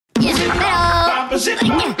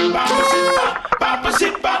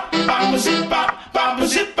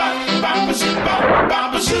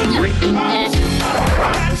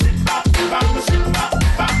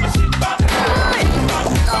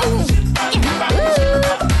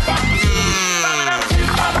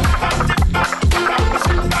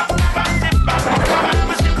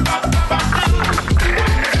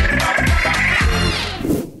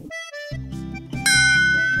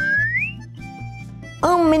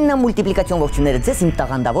Մուլտիպլիկացիոն ողջույնները ձեզ իմ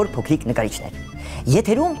տաղանդավոր փոքրիկ նկարիչներ։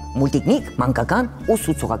 Եթերում մուլտիկնիկ մանկական ու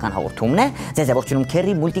ուսուցողական հաղորդումն է։ Ձեզ է ողջունում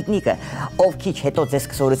Քերի Multiknik-ը, ով քիչ հետո ձեզ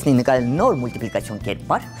կսովորեցնի նկարել նոր մուլտիպլիկացիոն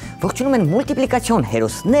կերպար։ Ողջունում են մուլտիպլիկացիոն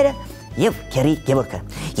հերոսները եւ Քերի Գևորգը։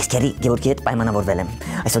 Ես Քերի Գևորգի հետ պայմանավորվել եմ։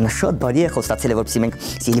 Այսօր նա շատ բարի է խոստացել է, որպեսզի մենք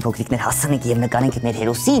սիրելի փոքրիկներ հասցնենք եւ նկարենք մեր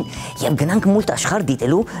հերոսին եւ գնանք մուլտ աշխարհ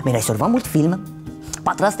դիտելու մեր այսօրվա մուլտֆիլմը։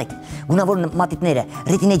 Պատրաստ եք։ Գունավոր մատիտները,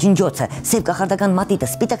 ռետինե ջնջոցը, սև կախարդական մատիտը,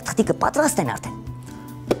 սպիտակ թղթիկը պատրաստ են արդեն։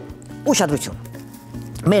 Ուշադրություն։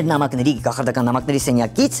 Մեր նամակների, կախարդական նամակների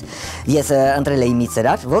սենյակից ես ընտրել էի մի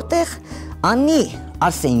ծրար, որտեղ Անի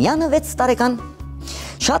Արսենյանը 6 տարեկան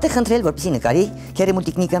շատ է խնդրել, որպեսզի նկարի Քերի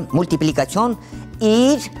Multiknik-ը մուլտիպլիկացիոն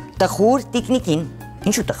իր տխուր տիկնիկին։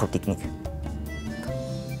 Ինչու տխուր տիկնիկ։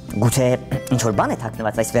 Գուցե ինչ-որ բան է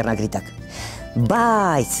թաքնված այս վերնագրի տակ։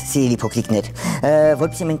 Բայց, սիրելի փոքրիկներ,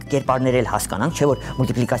 որպեսզի մենք կերպարներ էլ հասկանանք, չէ՞ որ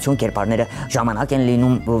մուլտիպլիկացիոն կերպարները ժամանակ են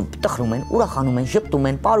լինում, տխրում են, ուրախանում են, ժպտում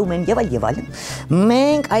են, պարում են եւ այլն։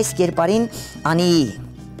 Մենք այս կերպարին Անի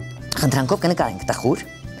խնդրանքով կնկարենք տխուր,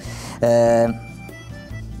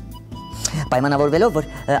 պայմանավորվելով,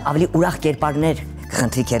 որ ավելի ուրախ կերպարներ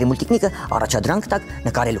կխնդրի Քերի Multiknik-ը առաջադրանք տակ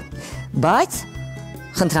նկարելու։ Բայց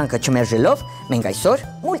խնդրանքը չմերժելով, մենք այսօր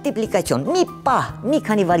մուլտիպլիկացիոն մի պահ, մի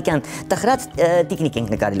քանի վայրկյան տխրած տիկնիկ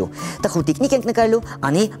ենք նկարելու։ Տխուր տիկնիկ ենք նկարելու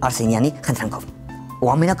Անի Արսենյանի խնդրանքով։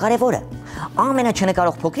 Ու ամենակարևորը,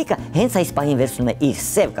 ամենաչնկարող փոքրիկը հենց այս պահին վերցնում է իր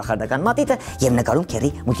սև կախարդական մատիտը եւ նկարում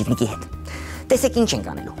Քերի Multiknik-ի հետ։ Տեսեք ինչ ենք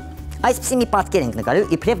անելու։ Այսպեսի մի պատկեր ենք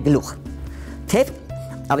նկարելու իբրև գլուխ։ Թե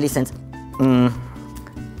ավելի սենց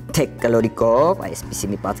թեք կլորիկով, այսպեսի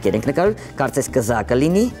մի պատկեր ենք նկարել, կարծես կզակը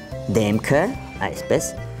լինի, դեմքը, այսպես,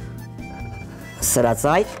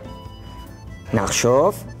 սրածայր,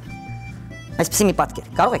 նախշով, այսպեսի մի պատկեր,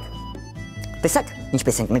 կարող եք, տեսակ,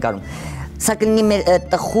 ինչպես ենք նկարում, սա կլինի մեր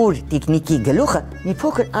տխուր տիկնիկի գլուխը մի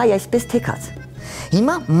փոքր այսպես թեքած,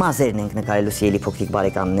 հիմա մազերն ենք նկարելու սիրելի փոքրիկ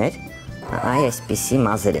բարեկամներ, այսպեսի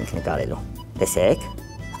մազեր ենք նկարելու, տեսեք,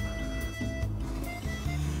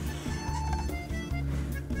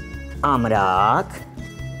 ամրակ,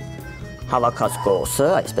 հավաքած կոսը,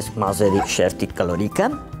 այսպես մազերի շերտի կլորիկը,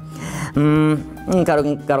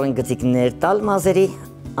 կարող են գծիկներ տալ մազերի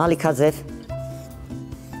ալիքաձև,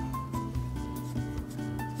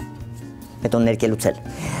 հետո ներկելուցել։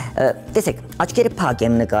 Տեսեք, աչքերը փակ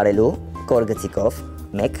եմ նկարելու կոր գծիկով,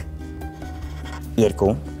 1,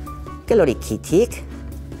 2, կլորիկ քիթիկ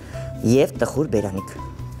և տխուր բերանիկ։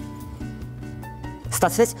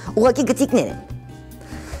 Ստացվեց ուղղակի գծիկներ են։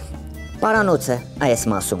 Պարանոցը այս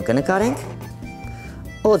մասում կնկարենք,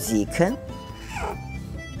 օձիքը,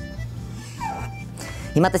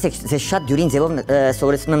 հիմա տեսեք, ձեզ շատ դյուրին ձևով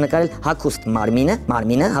սովորեցնում եմ նկարել հագուստ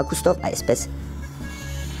մարմինը հագուստով այսպես,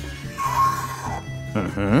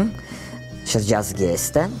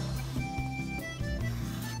 շրջազգեստը,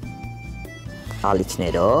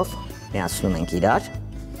 ալիքներով, միացնում ենք իրար,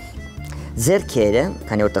 ձեռքերը,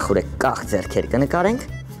 քանի որ տխուր է կախ ձեռքեր կնկարենք,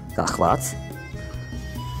 կախված,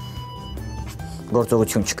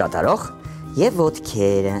 գործողություն չկատարող և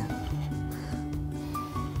ոտքերը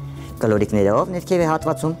կլորիկներով ներքև է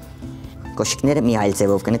հատվածում կոշիկները մի այլ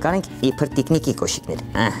ձևով կնկարենք իբր տիկնիկի կոշիկներ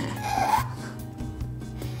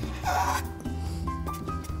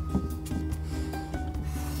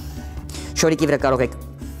շորիկի վրա կարող եք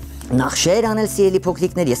նախշեր անել սիրելի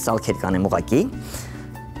փոքրիկներ, ես սալքեր կանեմ ուղղակի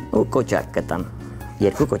ու կոճակ կտամ,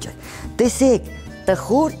 2 կոճակ տեսեք,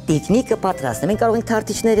 տխուր տիկնիկը պատրաստ է, մենք կարող ենք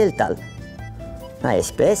թարթիչներ էլ տալ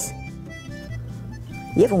այսպես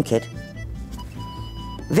և ունքեր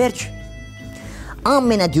վերջ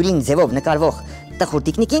ամենադյուրին ձևով նկարվող տխուր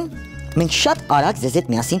տիկնիկին մենք շատ արագ ձեզ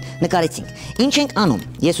հետ միասին նկարեցինք ինչ ենք անում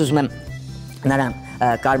ես ուզում եմ նրան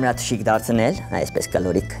կարմրաթշիկ դարձնել այսպես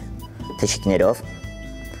կլորիկ թշիկներով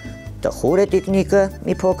տխուր է տիկնիկը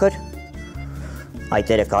մի փոքր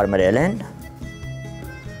այտերը կարմրել են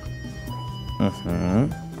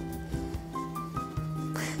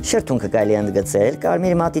Շրթունքը կարելի է ընդգծել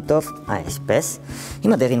կարմիր մատիտով, այսպես,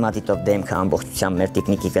 հիմա դեղին մատիտով դեմքը ամբողջությամբ մեր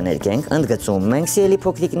տիկնիկի կներկենք, ընդգծում ենք սիրելի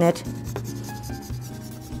փոքրիկներ,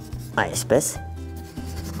 այսպես,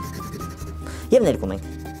 և ներկում ենք,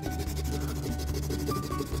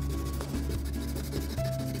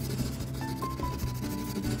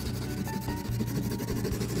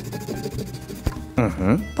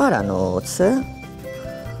 Պարանոցը,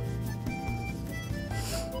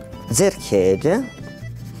 ձեռքերը,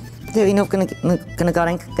 դեղինով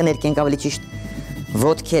կնկարենք, կներկենք ավելի ճիշտ,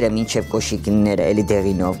 ոտքերը մինչև կոշիկները էլի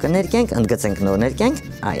դեղինով կներկենք, ընդգծենք նոր ներկենք,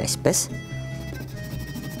 այ այսպես,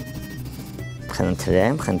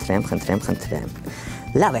 խնդրեմ,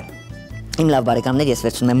 լավ է, իմ լավ բարեկամներ, ես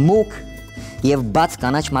վերցնում եմ մուկ և բաց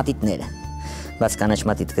կանաչ մատիտները, բաց կանաչ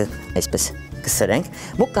մատիտը այսպես կսրենք,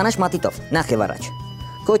 մուկ կանաչ մատիտով, նախ և առաջ,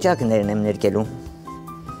 կոճակներն եմ ներկելու,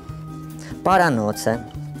 պարանոցը,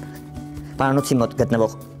 պարանոցի մոտ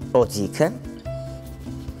գտնվող օձիքը,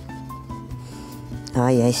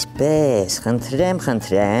 այ այսպես, խնդրեմ,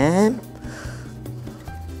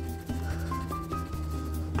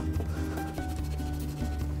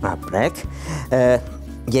 ապրեք,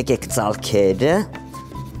 եկեք ծալքերը,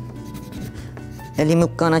 էլի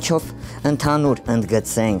մուկ կանաչով ընդհանուր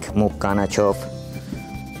ընդգծենք մուկ կանաչով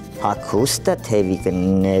հագուստը,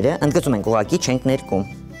 թևիկները, ընդգծում ենք ուղղակի չենք ներկում,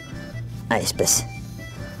 այսպես,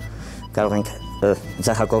 կարող ենք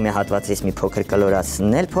ձախակողմյա հատվածից մի փոքր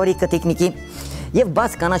կլորացնել փորիկը տիկնիկի և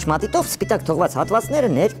բաց կանաչ մատիտով սպիտակ թողված հատվածները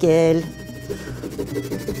ներկել։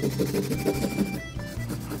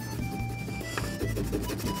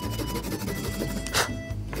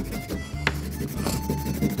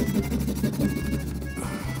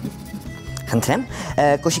 Խնդրեմ,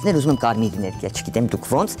 կոշիկներ ուզում եմ կարմիր ներկել, չգիտեմ դուք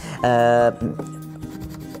ոնց,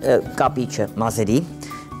 կապիչը մազերի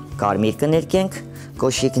կարմիր կներկենք,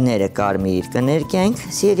 կոշիկները կարմիր կներկենք,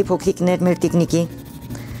 սիրելի փոքրիկներ մեր տիկնիկի։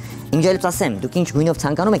 Ինչ ելուց ասեմ, դուք ինչ գույնով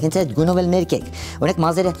ցանկանում եք, հենց այդ գույնով էլ ներկեք։ Օրինակ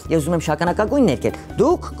մազերը ես ուզում եմ շագանակագույն ներկել,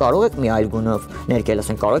 դուք կարող եք մի այլ գույնով ներկել,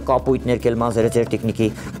 ասենք կարող եք կապույտ ներկել մազերը ձեր տիկնիկի,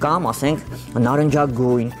 կամ ասենք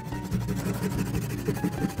նարնջագույն։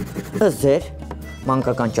 Ըստ ձեր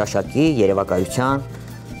մանկական ճաշակի, երևակայության,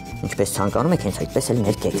 ինչպես ցանկանում եք, հենց այդպես էլ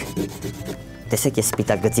ներկեք։ Տեսեք, ես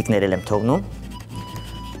սպիտակ գծիկներ եմ թողնում։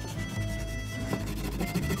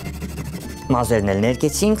 Մազերն էլ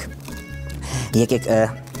ներկեցինք, եկեք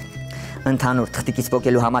ընդհանուր թղթիկից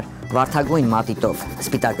պոկելու համար վարդագույն մատիտով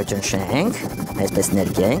սպիտակը ճնշենք, այսպես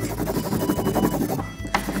ներկենք,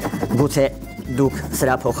 գուցե դուք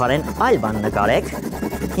սրա փոխարեն այլ բան նկարեք,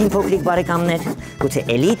 իմ փոքրիկ բարեկամներ, գուցե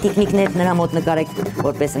էլի տիկնիկներ նրա մոտ նկարեք,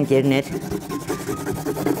 որպես ընկերներ,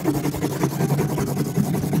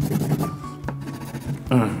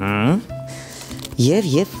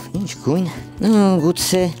 և ինչ գույն,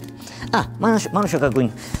 գուցե, մանուշակագույն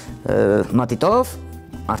մատիտով,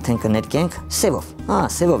 արդեն կներկենք սևով,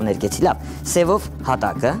 սևով ներկեցի, լավ, սևով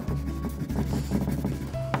հատակը,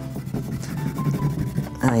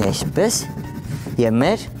 այսպես, և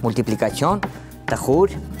մեր մուլտիպլիկացիոն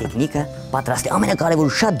տխուր տեխնիկը պատրաստ է,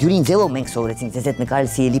 ամենակարևորը շատ դյուրին ձևով մենք սովորեցինք ձեզ հետ նկարել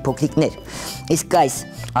սիրելի փոքրիկներ, իսկ այս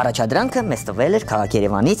առաջադրանքը մեզ տվել էր քաղաք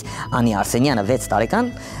Երևանից Անի Արսենյանը 6 տարեկան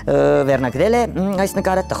վերնագրել է այս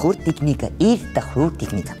նկարը տխուր տիկնիկը, իր տխուր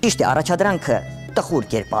տիկնիկը։ Ճիշտ է, առաջադրանքը տխուր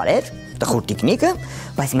կերպար էր, տխուր տիկնիկը,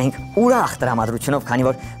 բայց մենք ուրախ տրամադրությունով, քանի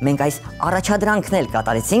որ մենք այս առաջադրանքն էլ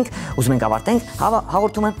կատարեցինք, ուզում ենք ավարտենք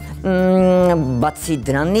հաղորդումը, բացի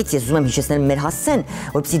դրանից ես ուզում եմ հիշեցնել մեր հասցեն,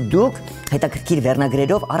 որպեսզի դուք հետաքրքիր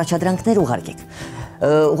վերնագրերով առաջադրանքներ ուղարկեք։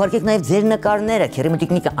 Ուղարկեք նաև ձեր նկարները, քեռի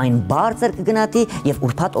մուլտիկնիկը այն բարձր կգնահատի և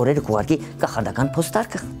ուրբաթ օրերը կուղարկի կախարդական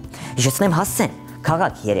փոստարկը։ Հիշեցնեմ հասցեն,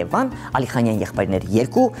 քաղաք Երևան, Ալիխանյան եղբայրներ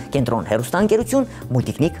 2, կենտրոն հեռուստաընկերություն,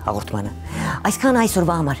 մուլտիկնիկ հաղորդմանը։ Այսքան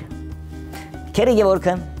այսօրվա համար։ Քերը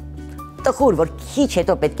Գևորգը, տխուր, որ քիչ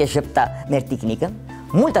հետո պետք է ժպտա մեր տիկնիկը,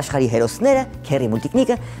 մուլտ աշխարհի հերոսները, քերի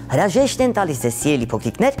մուլտիկնիկը հրաժեշտ են տալիս ձեզ սիրելի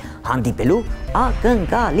փոքրիկներ հանդիպելու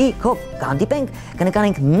ակնկալիքով։ Կհանդիպենք,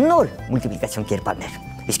 կնկարենք նոր մուլտիպլիկացիոն կերպարներ։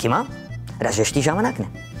 Իսկ հիմա հրաժեշտի ժամանակն է։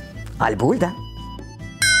 Ալբուլդա։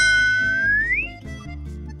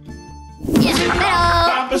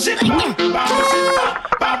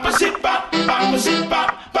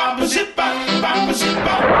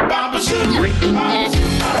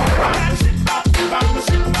 Hello.